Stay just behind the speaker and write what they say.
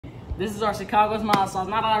This is our Chicago's mob sauce.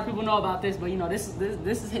 Not a lot of people know about this, but you know, this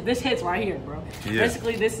hits right here, bro. Yeah.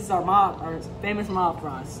 Basically, this is our famous mob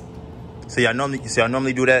fries. So y'all normally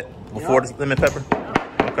do that before the lemon pepper?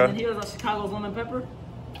 Yep. Okay. And here's our Chicago's lemon pepper.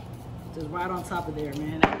 Just right on top of there,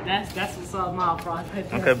 man. That's what's up, mob fries right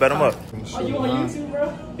there. Okay, bet them up. Oh, you on YouTube,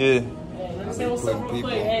 bro? Yeah. Hey, let me say what's up real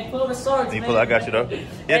quick. Hey, pull the shorts, man. I got you though. Yeah,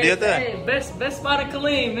 hey, do your thing. Hey, best spot in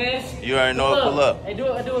Killeen, man. You already know it. Pull up. Hey, do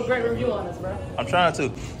a great review on us, bro. I'm trying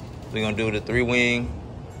to. We're gonna do the 3 wing,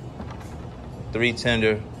 3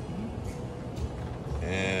 tender,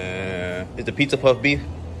 and is the pizza puff beef?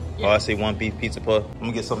 Yeah. Oh, I say 1 beef pizza puff. I'm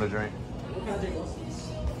gonna get something to drink. What kind of drink?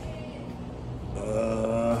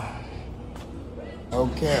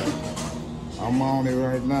 Okay, I'm on it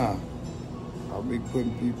right now. I'll be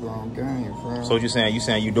putting people on game, fam. So what you saying? You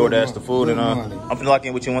saying you DoorDash the food and I'm finna lock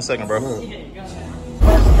in with you 1 second, bro. Look. Yeah, go ahead.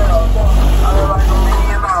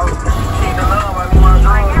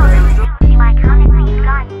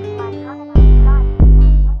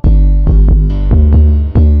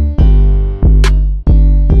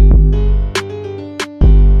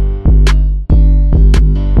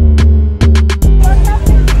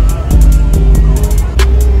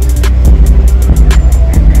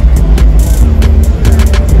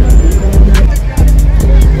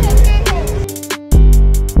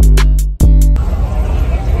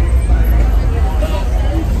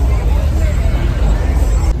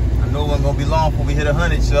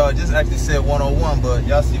 Y'all just actually said 101, but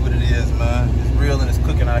y'all see what it is, man. It's real and it's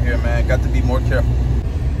cooking out here, man. Got to be more careful.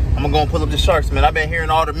 I'm gonna go and pull up the sharks, man. I've been hearing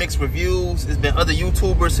all the mixed reviews. It's been other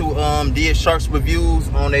YouTubers who did sharks reviews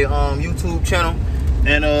on their YouTube channel,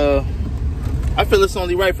 and I feel it's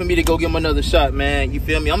only right for me to go give them another shot, man. You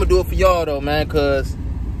feel me? I'm gonna do it for y'all though, man, cause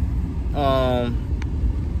I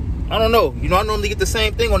don't know. You know, I normally get the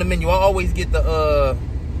same thing on the menu. I always get the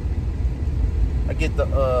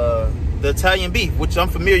the Italian beef, which I'm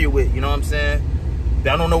familiar with, you know what I'm saying?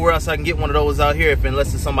 I don't know where else I can get one of those out here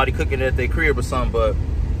unless it's somebody cooking it at their crib or something, but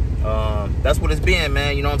that's what it's been,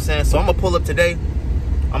 man, you know what I'm saying? So I'm gonna pull up today.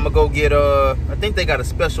 I'm gonna go get, I think they got a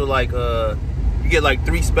special, like, you get like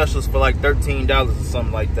 3 specials for like $13 or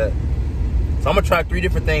something like that. So I'm gonna try 3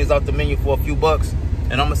 different things off the menu for a few bucks,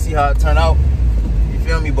 and I'm gonna see how it turn out, you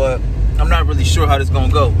feel me? But I'm not really sure how this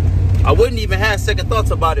gonna go. I wouldn't even have second thoughts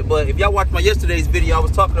about it, but if y'all watched my yesterday's video, I was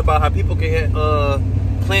talking about how people can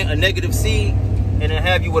plant a negative seed and then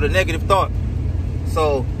have you with a negative thought.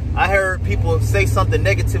 So I heard people say something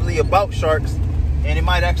negatively about sharks, and it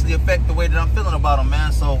might actually affect the way that I'm feeling about them,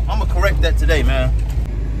 man. So I'm gonna correct that today, man.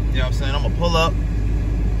 You know what I'm saying? I'm gonna pull up.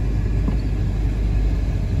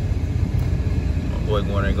 My boy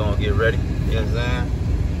going there gonna get ready. You know what I'm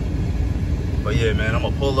saying? But yeah, man, I'm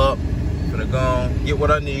gonna pull up. Gonna go get what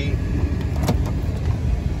I need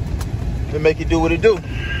and make it do what it do.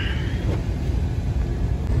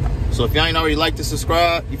 So if y'all ain't already liked to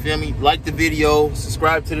subscribe, you feel me? Like the video,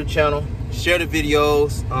 subscribe to the channel, share the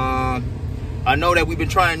videos. I know that we've been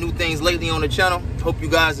trying new things lately on the channel. Hope you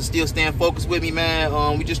guys are still staying focused with me,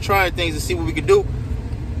 man. We just trying things to see what we can do.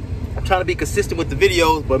 I'm trying to be consistent with the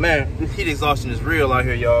videos, but man, this heat exhaustion is real out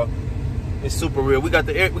here, y'all. It's super real. We got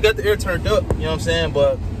the air turned up, you know what I'm saying?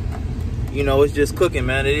 But you know, it's just cooking,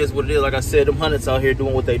 man. It is what it is. Like I said, them hundreds out here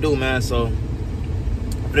doing what they do, man. So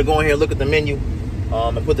I'm gonna go in here and look at the menu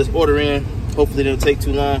and put this order in. Hopefully it didn't take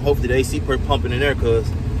too long. Hopefully the AC pumping in there, because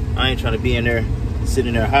I ain't trying to be in there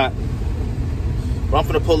sitting there hot. But I'm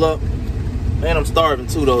gonna pull up. Man, I'm starving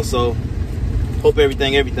too though, so hope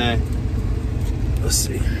everything. Let's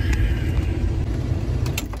see.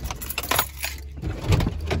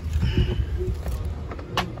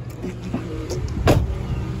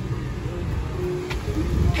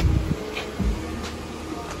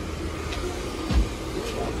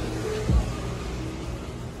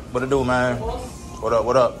 What it do, man? What up,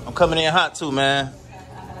 what up? I'm coming in hot too, man.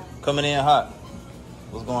 Coming in hot.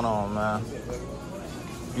 What's going on, man?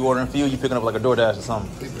 You ordering for you? You picking up like a DoorDash or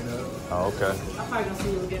something? Picking up. Oh, okay. I'm probably gonna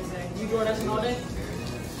see you again today. You DoorDashing all day?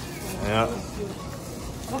 Yeah.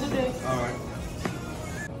 What's the day? All right.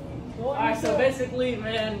 Alright, so basically,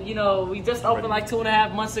 man, you know, we just opened like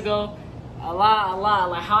 2.5 months ago. A lot,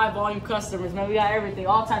 like high volume customers, man. We got everything,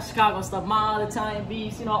 all types of Chicago stuff, mild Italian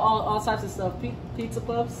beefs, you know, all types of stuff, pizza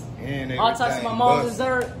puffs, and all types of my mom's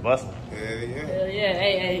dessert. Bustin'. Hell yeah. Hell yeah,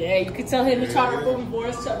 hey, you can tell him to try to food before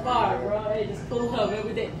it's Chuck Bar, bro. Hey, just pull up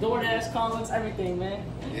every day, DoorDash, comments, everything, man.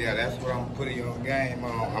 Yeah, that's what I'm putting you on game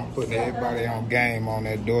on. I'm putting everybody on game on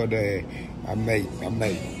that DoorDash. I make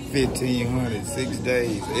 1,500 6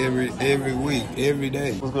 days every week, every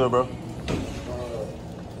day. What's good, bro?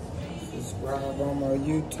 Subscribe on my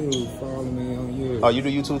YouTube. Follow me on YouTube. Oh, you do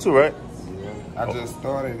YouTube too, right? Yeah. I just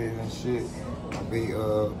started it and shit. I be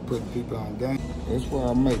putting people on game. That's why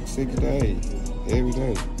I make 6 days every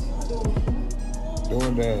day.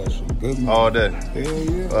 DoorDash, good money. All day. Hell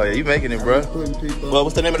yeah. Oh yeah, you making it, bro. Putting people Well,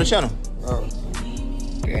 what's the name of the channel?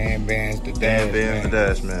 Dan Bands the Dan Dash Bands the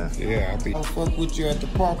Dash, man. Yeah, I'll fuck with you at the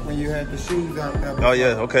park when you had the shoes out there. Oh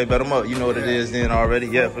yeah, okay, bet them up. You know what it is then already.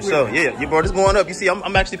 Yeah, for sure. Yeah, you bro, it's going up. You see,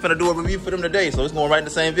 I'm actually finna do a review for them today, so it's going right in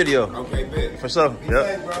the same video. Okay, bet. For sure.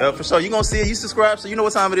 Yep, for sure. You gonna see it. You subscribe, so you know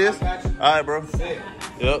what time it is. All right, bro.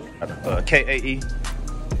 Yep. K-A-E.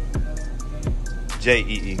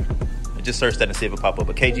 J-E-E. Just search that and see if it pop up.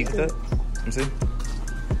 A KG cut. Let me see.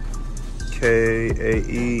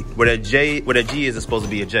 K-A-E. Where that G is, it's supposed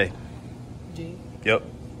to be a J. J. Yep.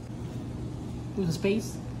 With a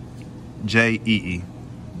space. J-E-E.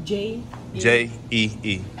 J.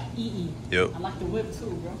 J-E-E. E-E. Yep. I like the whip too,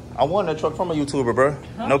 bro. I won that truck from a YouTuber, bro.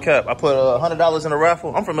 Huh? No cap. I put $100 in a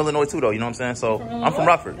raffle. I'm from Illinois too, though. You know what I'm saying? So I'm from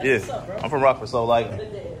Rockford. Yeah, I'm from Rockford. So like,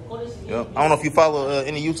 yep. I don't know if you follow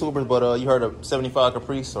any YouTubers, but you heard of 75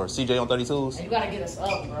 Caprice or CJ on 32s. Hey, you gotta get us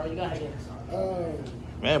up, bro. You gotta get us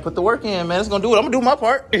up. Man, put the work in, man. It's gonna do it. I'm gonna do my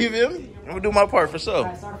part. You feel me? I'm gonna do my part for sure. All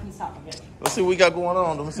right, start from the top again. Let's see what we got going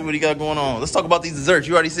on. Let's see what he got going on. Let's talk about these desserts.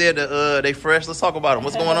 You already said that they fresh. Let's talk about them.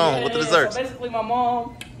 What's going on with the desserts? So basically, my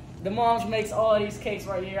mom. The moms makes all these cakes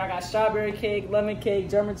right here. I got strawberry cake, lemon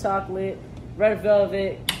cake, German chocolate, red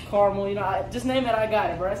velvet, caramel. You know, just name it, I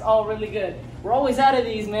got it, bro. It's all really good. We're always out of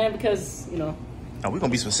these, man, because, you know. Now, we're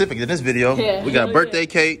going to be specific in this video. Yeah, we got birthday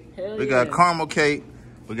cake. Hell we got caramel cake.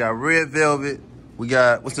 We got red velvet. We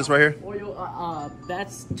got, what's this right here? Oreo,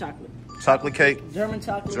 that's chocolate. Chocolate cake. German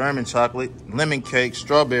chocolate. German chocolate. Lemon cake.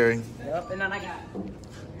 Strawberry. Yep, and then I got.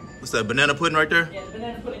 What's that, banana pudding right there? Yeah,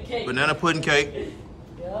 banana pudding cake. Banana pudding cake.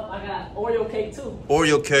 Yep, I got Oreo cake too.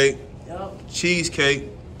 Oreo cake. Yep. Cheesecake.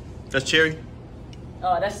 That's cherry?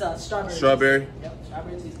 That's strawberry. Strawberry. Yep,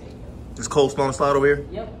 strawberry cheesecake. This coleslaw on the slide over here?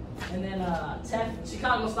 Yep. And then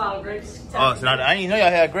Chicago style grapes. Oh, so I didn't know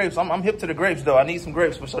y'all had grapes. I'm hip to the grapes though. I need some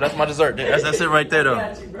grapes, so that's my dessert. That's it right there though.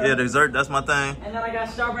 Got you, Yeah, dessert, that's my thing. And then I got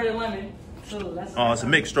strawberry and lemon. So that's It's a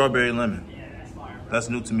mixed strawberry and lemon. Yeah, that's fire, bro. That's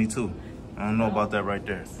new to me too. I don't know about that right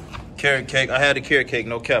there. Carrot cake. I had a carrot cake,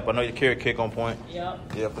 no cap. I know your carrot cake on point.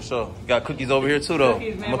 Yep. Yeah, for sure. Got cookies over here too though.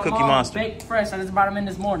 Cookies, man. I'm a cookie mom monster. Baked fresh. I just brought them in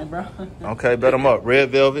this morning, bro. Okay, bet them up.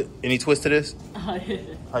 Red velvet. Any twist to this? Oh, yeah.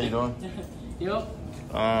 How you doing? Yep.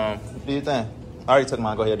 Do your thing. I already took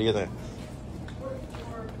mine. Go ahead, do your thing.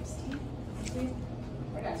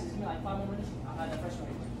 I got you. Give me like 5 more minutes. I'll have that fresh one.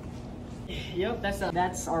 Yep,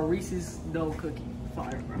 that's our Reese's dough cookie.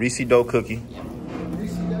 Fire, bro. Reese dough cookie. Yep.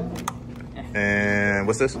 Reese's dough. And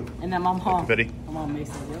what's this? And then my mom. Confetti. My mom makes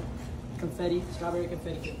that, yep. Confetti, strawberry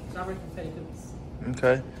confetti cookies.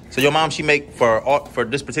 Okay. So your mom, she make for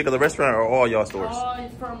this particular restaurant or all y'all stores?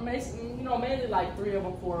 From Mason, you know, mainly like 3 of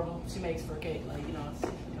them, 4 of them. She makes for cake, like you know.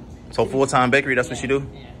 So full-time bakery, that's what she do?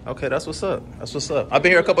 Yeah. Okay, that's what's up. That's what's up. I've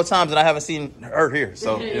been here a couple of times and I haven't seen her here.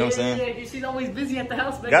 So you know what I'm saying? Yeah, she's always busy at the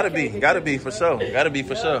house. Gotta be for sure. Gotta be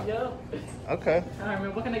for sure. Yep. Okay. All right,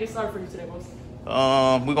 man. What can I get started for you today, boss?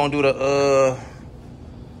 We're gonna do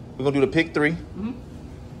the pick 3. Mm-hmm.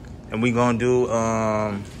 And we're gonna do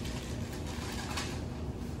I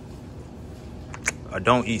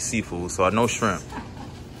don't eat seafood, so I know shrimp.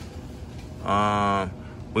 We're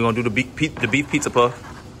gonna do the beef pizza puff.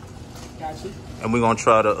 Got you. And we're gonna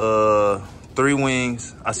try the 3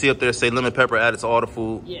 wings. I see up there say lemon pepper added to all the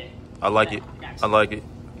food. Yeah. I like it. I like it.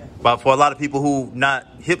 But for a lot of people who not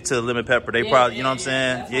hip to lemon pepper, they probably, you know what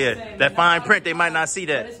I'm saying? That fine print, they might not see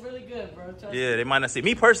that. But it's really good, bro. Yeah, they might not see.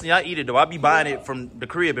 Me personally, I eat it though. I be buying it from the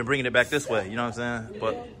crib and bringing it back this way. You know what I'm saying?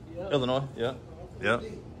 But Illinois, yeah.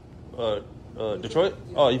 Detroit?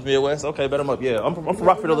 Oh, you from Midwest? Okay, bet them up. Yeah, I'm from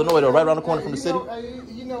Rockford, Illinois though, right around the corner from the city.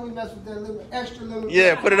 You know we mess with that little extra little.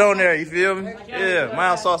 Yeah, put it on there. You feel me? Yeah,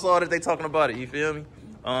 mild sauce, all that they talking about it. You feel me?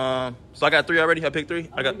 So I got 3 already. I picked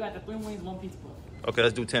 3. You got the 3 wings, 1 pizza puff. Okay,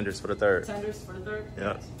 let's do tenders for the 3rd. Tenders for the 3rd?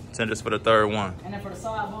 Yeah, tenders for the 3rd one. And then for the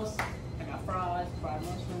side, boss, I got fries, fried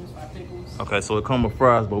mushrooms, fried pickles. Okay, so it come with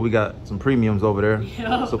fries, but we got some premiums over there.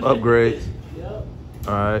 Yep. Some upgrades. Yep.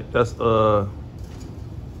 All right, that's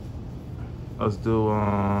let's do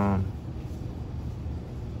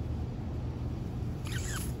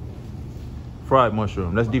fried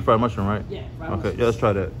mushroom. That's deep fried mushroom, right? Yeah. Okay, yeah, let's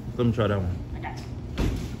try that. Let me try that one. I got you.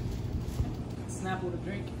 Snap with a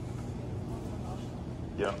drink.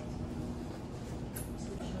 Yeah.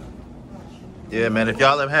 Yeah, man. If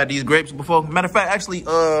y'all have had these grapes before, matter of fact, actually,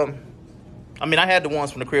 I mean, I had the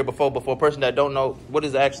ones from the crib before. But for a person that don't know, what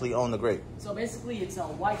is actually on the grape? So basically, it's a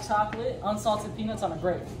white chocolate, unsalted peanuts on a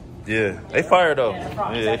grape. Yeah, they fire though.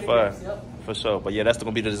 Yeah, Yeah, they fire. Yep. For sure. But yeah, that's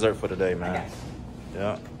gonna be the dessert for today, man.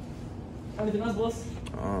 Yeah. Everything else, boss?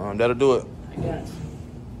 That'll do it. I got you.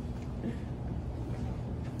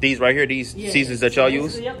 These right here, these seasons that y'all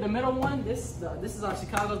use? Yep, the middle one, this is our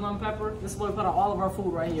Chicago's lemon pepper. This is what we put on all of our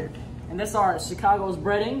food right here. And this is our Chicago's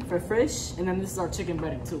breading for fish, and then this is our chicken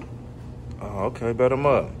breading too. Oh, okay, bet them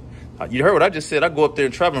up. You heard what I just said. I go up there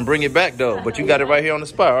and travel and bring it back though. But you got it right here on the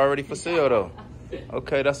spot, already for sale though.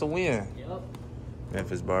 Okay, that's a win. Yep.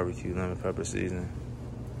 Memphis barbecue, lemon pepper seasoning.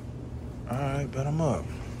 All right, bet them up.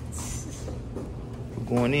 We're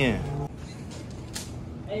going in.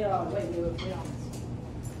 Hey, wait.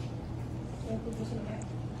 Put this in the back.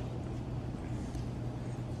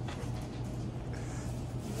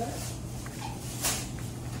 You got it?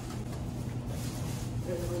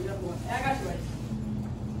 I got you ready.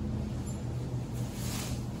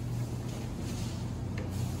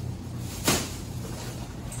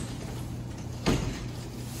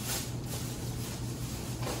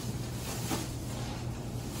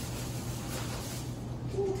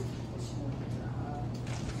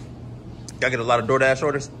 Y'all get a lot of DoorDash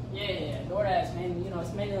orders? Yeah, DoorDash, man. You know,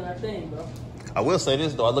 it's mainly our thing, bro. I will say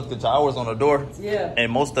this though, I looked at the hours on the door. Yeah.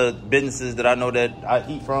 And most of the businesses that I know that I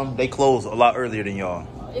eat from, they close a lot earlier than y'all.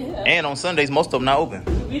 Yeah. And on Sundays, most of them not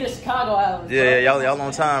open. We the Chicago hours. Yeah, y'all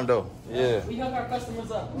on time though. Yeah. We hook our customers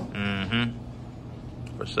up, bro.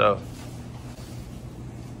 Mm-hmm. For sure.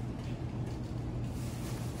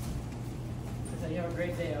 So you have a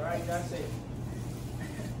great day, all right? God safe.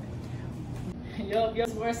 Yo,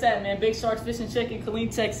 where it's at, man? Big Sharks Fish and Chicken,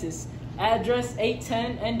 Killeen, Texas. Address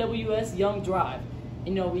 810 NWS Young Drive.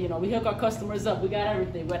 You know, we hook our customers up. We got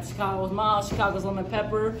everything. We got Chicago's Miles, Chicago's Lemon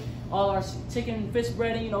Pepper, all our chicken and fish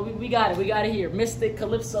breading. You know, we got it. We got it here. Mystic,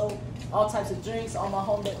 Calypso, all types of drinks, all my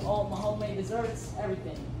homemade desserts,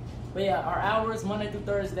 everything. But yeah, our hours Monday through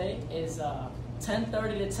Thursday is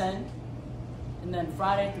 10:30 to 10, and then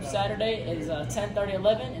Friday through Saturday is 10:30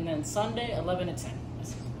 11, and then Sunday 11 to 10.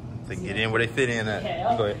 They get in where they fit in at.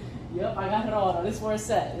 Yeah, Go ahead. Yep, I got it all. Though. This is where it's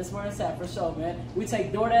at. This is where it's at for sure, man. We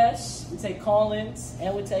take DoorDash, we take call-ins,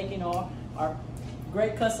 and we take, our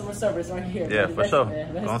great customer service right here. Yeah, for sure.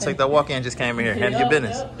 Don't take that walk-in. Just came in here. Handle your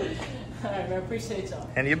business. Yep. All right, man. Appreciate y'all.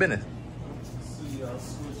 Handle your business. See y'all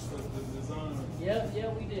switched up the design. Yep,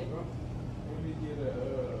 we did, bro. Let me get a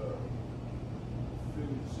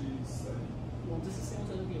Philly cheese steak. Well, just the same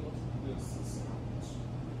as the people. This is sandwich.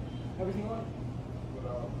 Everything on it? What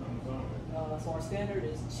all comes on it? So our standard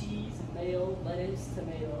is cheese, mayo, lettuce,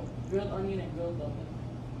 tomato, grilled onion, and grilled onion.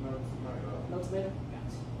 No tomato. No tomato?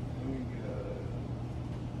 Gotcha. Let me get a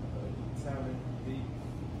Italian beef.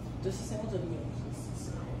 Just the sandwich or the meals? Just a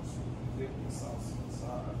sandwich with dip and sauce on the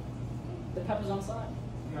side. The peppers on the side?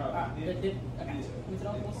 No, The dip. I got you. Yeah, Mix it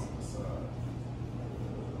up, dip boss? on the side.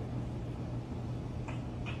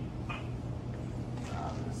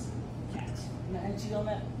 Let's see. Gotcha. Any cheese on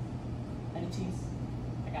that? Any cheese?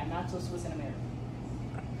 I got nacho Swiss and American.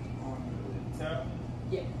 On the top,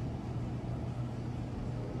 Yeah.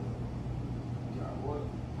 got what?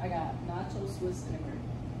 I got nacho Swiss and American.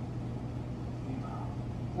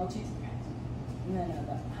 No cheese? Gotcha. And then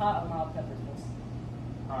the hot or mild peppers, boss.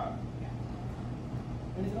 Hot.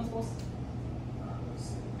 Anything else, boss? Let's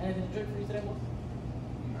see. Anything to drink for you today, boss?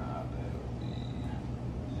 Nah, that'll be, yeah,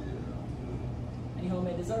 Any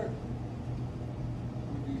homemade dessert?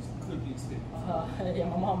 these cookie sticks. Yeah,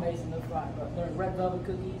 my mom made some new fried, bro. They're red velvet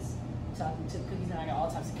cookies, chocolate chip cookies, and I got all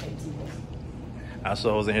types of cakes too. I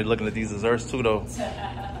saw I was in here looking at these desserts too though.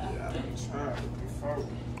 Yeah, I tried it before.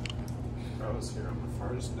 I was here on the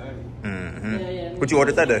first day. Mm-hmm. Yeah. What you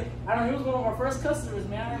ordered that day? I don't know. He was one of our first customers,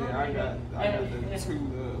 man. I got the two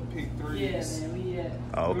pick threes. Yeah, man.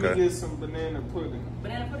 Oh, Let me okay. get some banana pudding.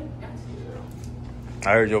 Banana pudding? Gotcha. Yeah.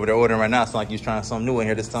 I heard you over there ordering right now. Sound like you was trying something new in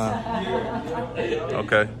here this time. Yeah.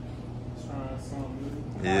 Okay. Trying something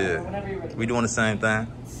new. Yeah. Whenever you're ready. We doing the same thing.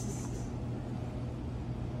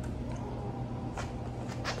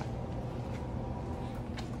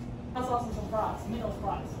 Hot sauce and some fries. Minos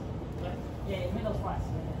fries. Yeah, Minos fries.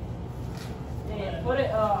 Yeah, put it,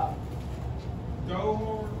 Go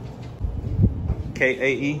hard.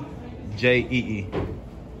 KAEJEE.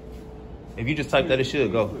 If you just type that, it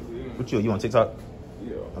should go. What you on TikTok?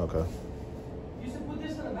 Yeah. Okay. you should put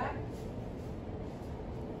this in the back.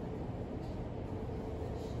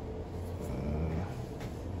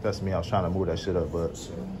 That's me. I was trying to move that shit up, but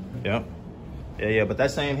yeah. Yeah. But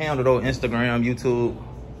that same handle though, Instagram, YouTube.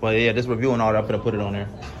 But yeah, this review and all that, I'm gonna put it on there.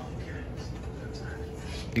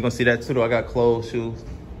 You gonna see that too though. I got clothes, shoes.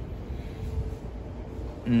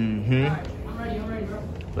 Mm-hmm. All right, I'm ready, bro.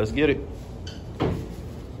 Let's get it.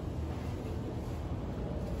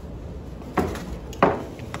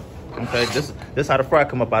 Okay, this how the fry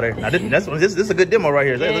come up out here. Now this is a good demo right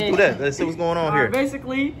here. Let's do that. Let's see what's going on here.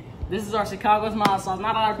 Basically, this is our Chicago's mild sauce.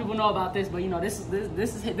 Not a lot of people know about this, but you know this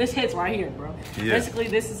hits right here, bro. Yeah. Basically,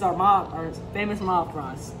 this is our famous mild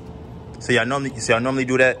fries. So y'all normally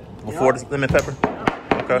do that before the lemon pepper.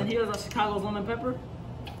 Yep. Okay. And here's our Chicago's lemon pepper.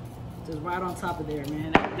 Just right on top of there,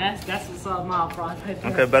 man. That's what's up, mild fries right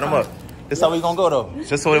there. Okay, bet them up. This how we gonna go though.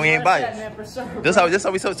 Just so we ain't biased. This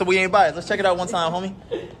how we so we ain't biased. Let's check it out one time, homie.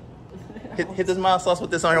 Hit this mild sauce with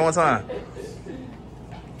this on here one time.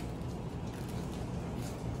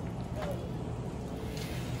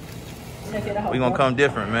 Check it out. We gonna come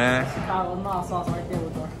different, man. Chicago's mild sauce right there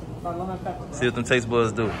with our lemon pepper. Bro. See what them taste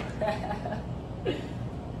buds do.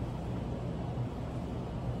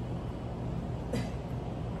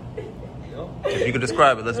 If you could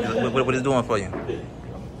describe it, what it's doing for you.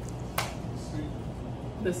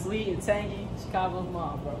 The sweet and tangy Chicago's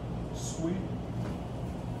mild, bro. Sweet.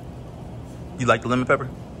 You like the lemon pepper?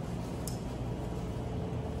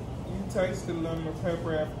 You taste the lemon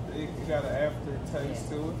pepper after it got an aftertaste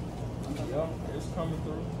to it. Yeah, it's coming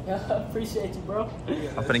through. Yeah, appreciate you, bro.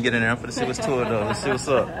 Yeah, I'm finna get in there. I'm finna see what's to it though. Let's see what's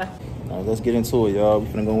up. All right, let's get into it, y'all. We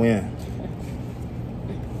finna go in.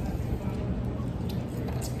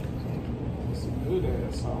 Good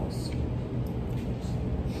ass sauce.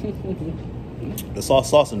 The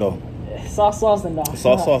sauce saucing though. Saucing though. The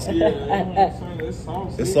sauce saucing. Yeah, it's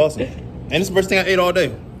saucy. It's saucing. And it's the first thing I ate all day.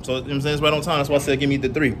 So, you know what I'm saying? It's right on time. That's why I said give me the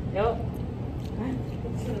 3. Yep.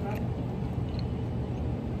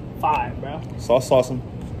 5, bro. Sauce saucing.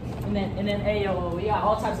 And then hey, yo, we got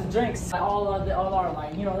all types of drinks. All our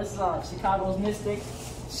like, you know, this is our Chicago's Mystic.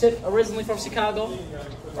 Shipped originally from Chicago.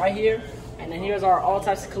 Right here. And then here's our all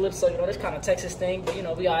types of Calypso. You know, this kind of Texas thing. But, you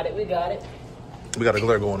know, we got it. We got a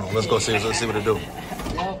glare going on. Let's go see. Let's see what it do.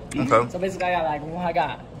 Yep. Okay. So basically, I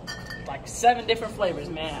got like 7 different flavors,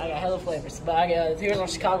 man. I got hella flavors. But here's our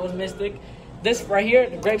Chicago's Mystic. This right here,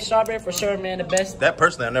 the grape strawberry for sure, man, the best. That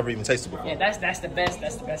personally, I never even tasted before. Yeah, that's the best.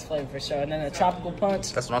 That's the best flavor for sure. And then the tropical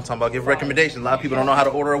punch. That's what I'm talking about. Give recommendations. A lot of people don't know how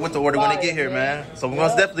to order or what to order when they get here, man. So we're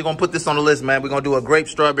definitely gonna put this on the list, man. We're gonna do a grape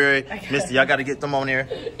strawberry, Misty. Y'all got to get them on here.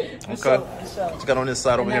 Okay. Sure. What you got on this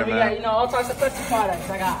side over here, man? Got, you know, all types of Pepsi products.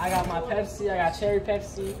 I got my Pepsi. I got cherry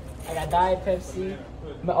Pepsi. I got Diet Pepsi.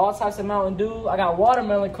 All types of Mountain Dew. I got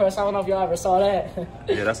watermelon crush. I don't know if y'all ever saw that.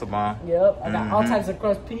 Yeah, that's a bomb. Yep. I got all types of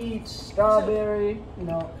crush, peach, strawberry. You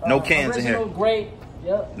know. No cans in here. Grape.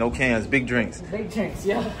 Yep. No cans. Big drinks. Big drinks.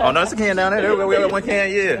 Yeah. Oh no, it's a can down there. We got 1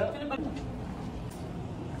 can. Yeah.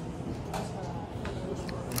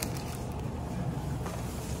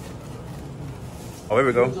 Oh, here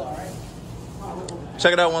we go.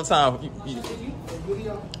 Check it out one time. A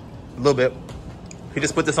little bit. He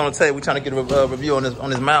just put this on the table. We trying to get a review on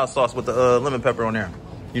this mild sauce with the lemon pepper on there.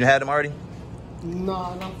 You had them already?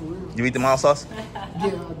 Nah, not for real. You eat the mild sauce? Yeah, I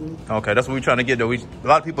do. Okay, that's what we're trying to get though. A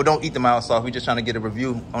lot of people don't eat the mild sauce. We just trying to get a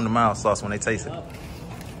review on the mild sauce when they taste it.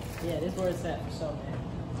 Yeah, this is where it's at for sure, man.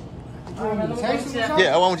 You want me to taste it?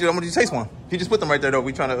 Yeah, I want you to taste one. He just put them right there though.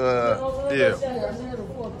 We trying to yeah.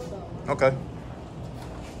 Okay.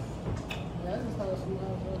 Yeah, that's how it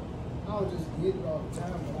smells. I don't just get it all the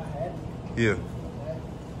time, but I had it. Yeah.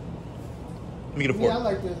 Let me get a fork. Yeah, I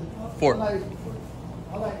like the fork. I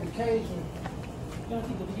like the Cajun.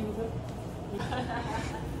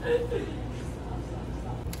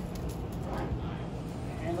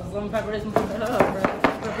 And let's lemon pepper this and put it up, bro.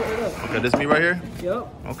 Put it up. Okay, this me right here? Yep.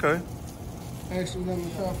 Okay. Extra lemon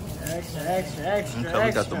pepper. Extra. Okay,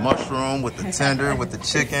 we got the mushroom with the tender, with the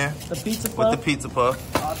chicken. The pizza puff. With the pizza puff.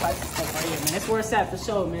 All types of stuff right here, man. That's where it's at for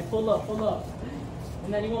sure, man. Pull up.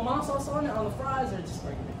 And then you want mild sauce on it, on the fries, or just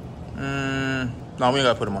regular? No, we ain't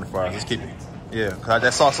gotta put them on the fries. Let's keep it. Yeah, cause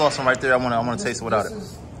that sauce right there, I wanna taste it without it.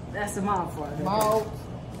 That's the mild fries. Right mild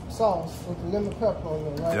sauce with the lemon pepper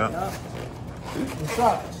on there, right? Yeah. The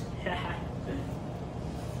fries.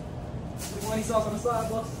 You want any sauce on the side,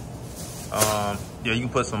 boss? Yeah, you can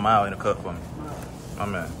put some mild in a cup for me. My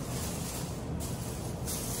man.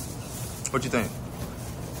 What you think?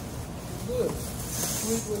 Good.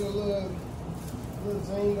 Sweet with a little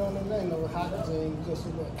zing on the name, no hot zing, just a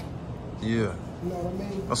little. Yeah. You know what I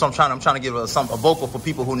mean? So I'm trying to give a vocal for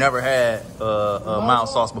people who never had mild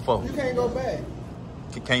sauce before. You can't go bad.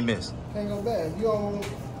 Can't miss. Can't go bad. You don't want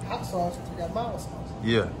hot sauce, you got mild sauce.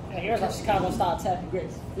 Yeah. Here's our Chicago style taffy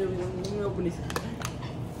grapes. Let me open these.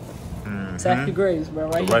 Taffy grapes, bro.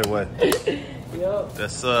 Right the right way. Yup.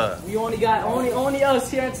 That's We only got only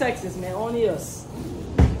us here in Texas, man. Only us.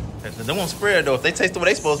 They won't spread though. If they taste the way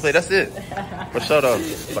they supposed to play, that's it. For sure though.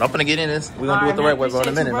 But I'm finna get in this. We're gonna do it the right way, bro. In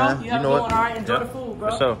a minute, man. You know what? All right, enjoy the food,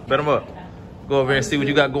 bro. For sure. Bet them up. Go over here and see what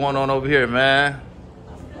you got going on over here, man.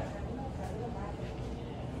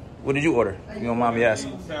 What did you order? You don't mind me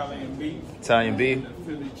asking? Italian beef. Italian beef? And a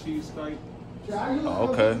Philly cheesesteak. Oh,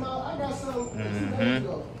 okay.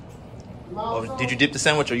 Oh, did you dip the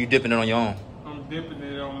sandwich or you dipping it on your own? I'm dipping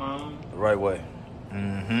it on my own. The right way.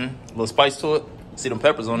 A little spice to it. See them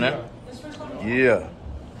peppers on there? Yeah.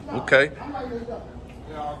 Okay.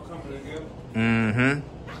 They all coming together.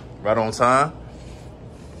 Right on time.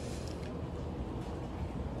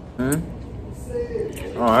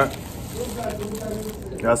 All right.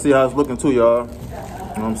 Y'all see how it's looking too, y'all. You know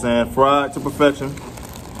what I'm saying? Fried to perfection.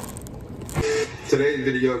 Today's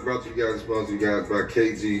video is brought to you guys, sponsored you guys by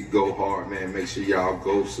KG Go Hard, man. Make sure y'all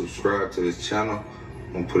go subscribe to his channel.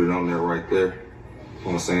 I'm gonna put it on there right there. You know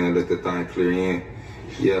what I'm saying? Let the thing clear in.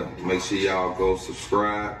 Yeah, make sure y'all go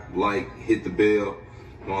subscribe, like, hit the bell.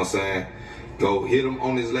 You know what I'm saying? Go hit him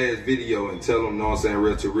on his last video and tell him, you know what I'm saying,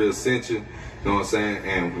 Real to Real sent you. You know what I'm saying?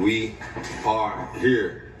 And we are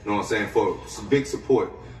here, you know what I'm saying, for some big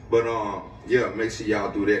support. But yeah, make sure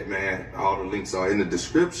y'all do that, man. All the links are in the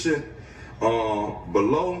description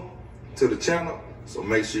below to the channel. So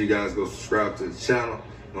make sure you guys go subscribe to the channel.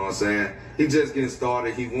 You know what I'm saying? He just getting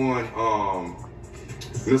started. He won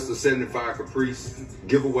Mr. 75 Caprice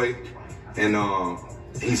giveaway. And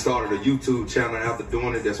he started a YouTube channel after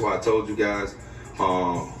doing it. That's why I told you guys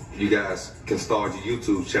can start your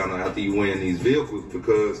YouTube channel after you win these vehicles,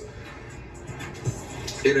 because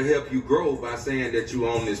it'll help you grow by saying that you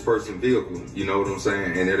own this person's vehicle. You know what I'm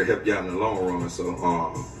saying? And it'll help you out in the long run. So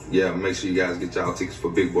yeah, make sure you guys get y'all tickets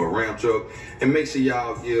for Big Boy Ram Truck, and make sure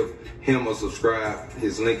y'all give him a subscribe.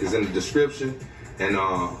 His link is in the description. And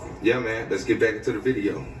yeah, man, let's get back into the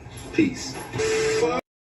video. Peace.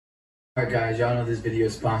 Alright guys, y'all know this video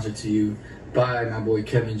is sponsored to you by my boy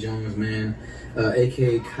Kevin Jones, man,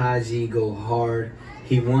 aka Kaji Go Hard.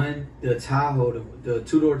 He won the Tahoe, the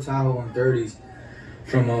two-door Tahoe on 30s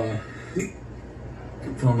from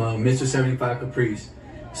Mr. 75 Caprice.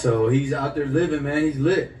 So he's out there living, man. He's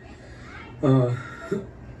lit.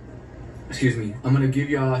 Excuse me. I'm gonna give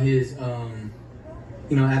y'all his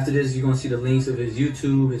you know, after this you're gonna see the links of his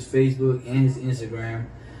YouTube, his Facebook, and his Instagram,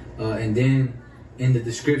 and then in the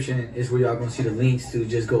description is where y'all gonna see the links to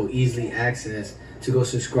just go easily access to go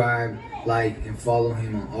subscribe, like, and follow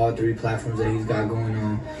him on all 3 platforms that he's got going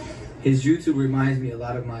on. His YouTube reminds me a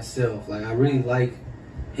lot of myself. Like, I really like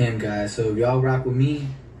him, guys. So if y'all rock with me,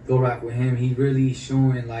 go rock with him. He really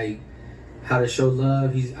showing like how to show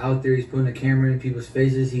love. He's out there. He's putting the camera in people's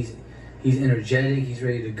faces. He's energetic. He's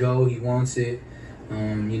ready to go. He wants it.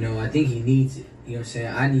 You know, I think he needs it. You know what I'm saying?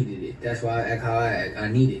 I needed it. That's why I act how I act. I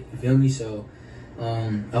need it. You feel me? So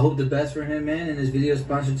I hope the best for him, man. And this video is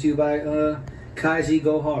sponsored to you by Kaji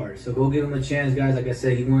Go Hard. So go give him a chance, guys. Like I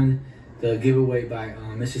said, he won the giveaway by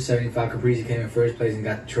Mr. 75 Caprice. He came in first place and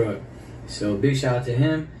got the truck. So big shout out to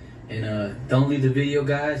him. And don't leave the video,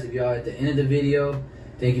 guys. If y'all at the end of the video,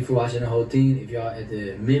 thank you for watching the whole thing. If y'all at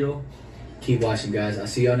the middle, keep watching, guys. I'll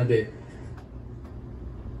see y'all in a bit.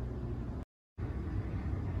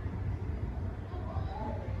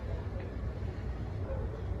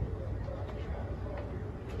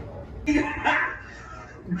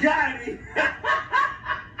 Got it.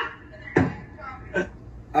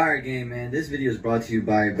 Alright, gang, man. This video is brought to you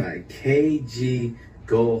by KG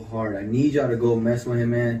Go Hard. I need y'all to go mess with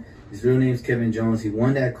him, man. His real name's Kevin Jones. He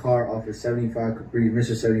won that car off of 75 Caprice,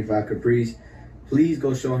 Mr. 75 Caprice. Please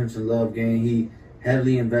go show him some love, gang. He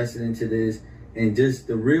heavily invested into this. And just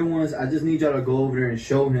the real ones, I just need y'all to go over there and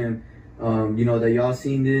show him, you know, that y'all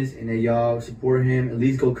seen this and that y'all support him. At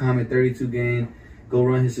least go comment 32 gang. Go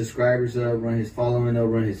run his subscribers up, run his following up,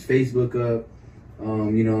 run his Facebook up.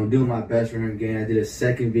 You know, I'm doing my best for him, gang. I did a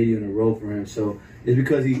second video in a row for him. So it's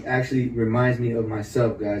because he actually reminds me of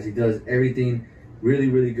myself, guys. He does everything really,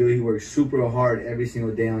 really good. He works super hard every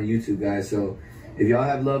single day on YouTube, guys. So if y'all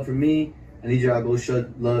have love for me, I need y'all to go show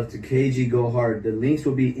love to KG Go Hard. The links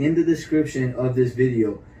will be in the description of this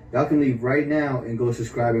video. Y'all can leave right now and go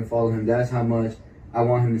subscribe and follow him. That's how much I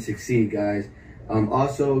want him to succeed, guys.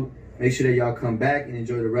 Also, make sure that y'all come back and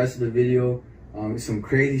enjoy the rest of the video. Some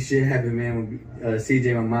crazy shit happened, man, when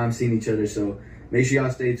CJ and my mom seen each other. So make sure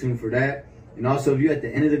y'all stay tuned for that. And also, if you're at the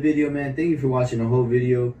end of the video, man, thank you for watching the whole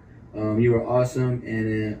video. You were awesome.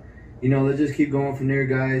 And, you know, let's just keep going from there,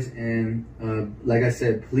 guys. And like I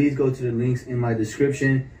said, please go to the links in my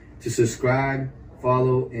description to subscribe,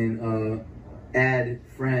 follow, and add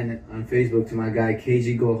friend on Facebook to my guy,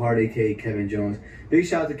 KG Go Hard, aka Kevin Jones. Big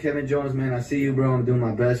shout out to Kevin Jones, man. I see you, bro. I'm doing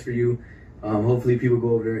my best for you. Hopefully people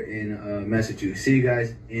go over there and message you. See you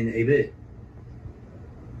guys in a bit.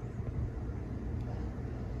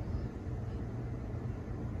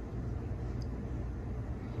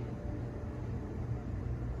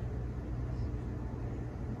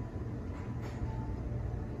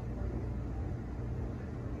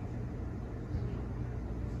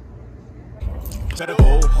 better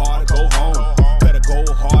go hard or go home.